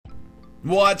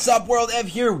What's up, world? Ev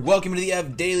here. Welcome to the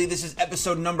Ev Daily. This is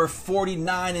episode number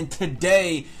 49, and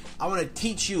today I want to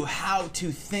teach you how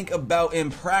to think about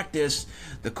and practice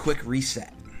the quick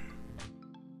reset.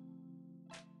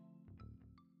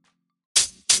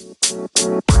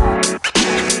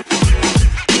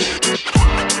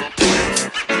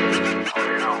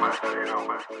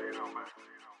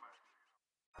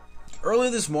 Earlier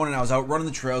this morning, I was out running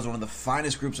the trails with one of the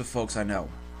finest groups of folks I know.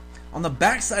 On the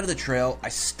back side of the trail, I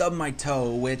stubbed my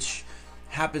toe, which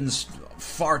happens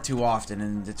far too often,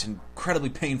 and it's incredibly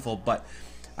painful, but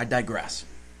I digress.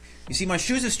 You see, my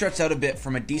shoes have stretched out a bit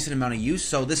from a decent amount of use,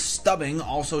 so this stubbing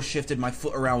also shifted my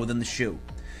foot around within the shoe.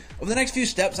 Over the next few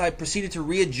steps, I proceeded to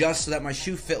readjust so that my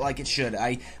shoe fit like it should.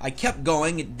 I kept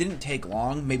going. It didn't take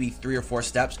long, maybe 3 or 4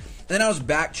 steps. Then I was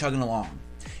back chugging along.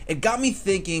 It got me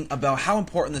thinking about how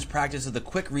important this practice of the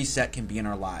quick reset can be in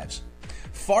our lives.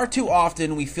 Far too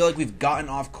often, we feel like we've gotten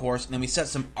off course and then we set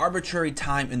some arbitrary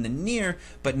time in the near,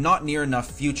 but not near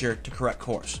enough future to correct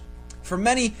course. For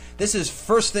many, this is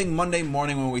first thing Monday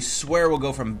morning when we swear we'll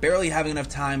go from barely having enough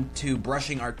time to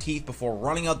brushing our teeth before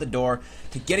running out the door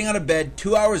to getting out of bed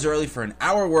 2 hours early for an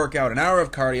hour workout, an hour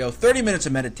of cardio, 30 minutes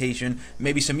of meditation,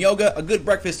 maybe some yoga, a good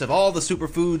breakfast of all the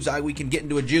superfoods we can get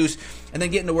into a juice, and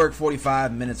then getting to work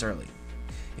 45 minutes early.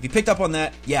 If you picked up on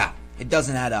that, yeah, it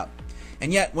doesn't add up.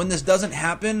 And yet, when this doesn't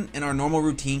happen and our normal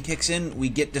routine kicks in, we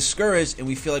get discouraged and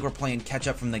we feel like we're playing catch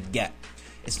up from the get.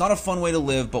 It's not a fun way to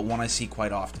live, but one I see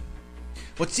quite often.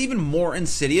 What's even more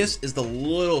insidious is the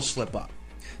little slip up.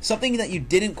 Something that you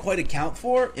didn't quite account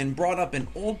for and brought up an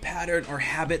old pattern or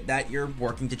habit that you're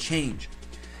working to change.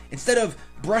 Instead of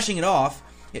brushing it off,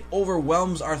 it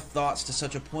overwhelms our thoughts to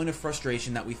such a point of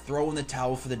frustration that we throw in the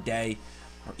towel for the day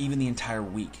or even the entire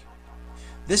week.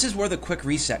 This is where the quick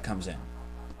reset comes in.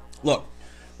 Look,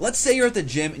 let's say you're at the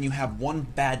gym and you have one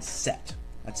bad set.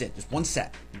 That's it, just one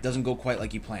set. It doesn't go quite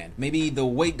like you planned. Maybe the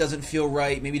weight doesn't feel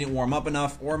right, maybe you didn't warm up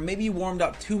enough, or maybe you warmed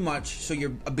up too much so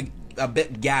you're a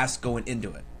bit gassed going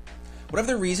into it. Whatever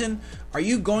the reason, are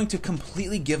you going to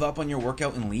completely give up on your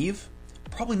workout and leave?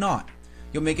 Probably not.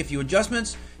 You'll make a few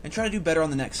adjustments and try to do better on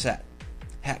the next set.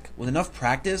 Heck, with enough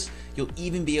practice, you'll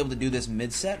even be able to do this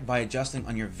mid-set by adjusting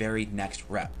on your very next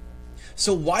rep.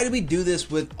 So why do we do this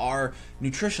with our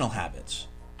nutritional habits?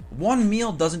 One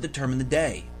meal doesn't determine the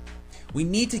day. We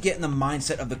need to get in the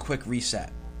mindset of the quick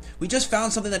reset. We just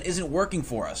found something that isn't working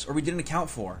for us or we didn't account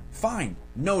for. Fine,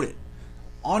 note it.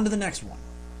 On to the next one.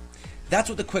 That's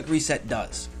what the quick reset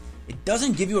does. It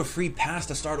doesn't give you a free pass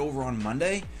to start over on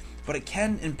Monday, but it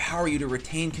can empower you to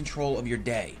retain control of your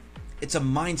day. It's a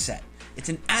mindset. It's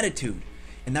an attitude,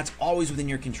 and that's always within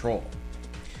your control.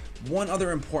 One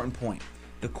other important point.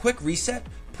 The quick reset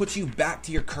puts you back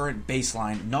to your current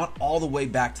baseline, not all the way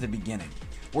back to the beginning.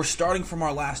 We're starting from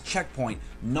our last checkpoint,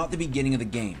 not the beginning of the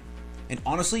game. And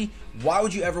honestly, why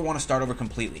would you ever want to start over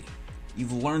completely?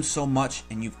 You've learned so much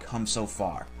and you've come so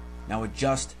far. Now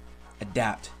adjust,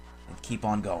 adapt, and keep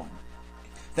on going.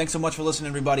 Thanks so much for listening,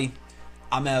 everybody.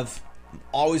 I'm Ev. I'm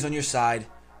always on your side.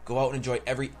 Go out and enjoy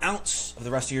every ounce of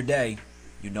the rest of your day.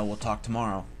 You know we'll talk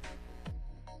tomorrow.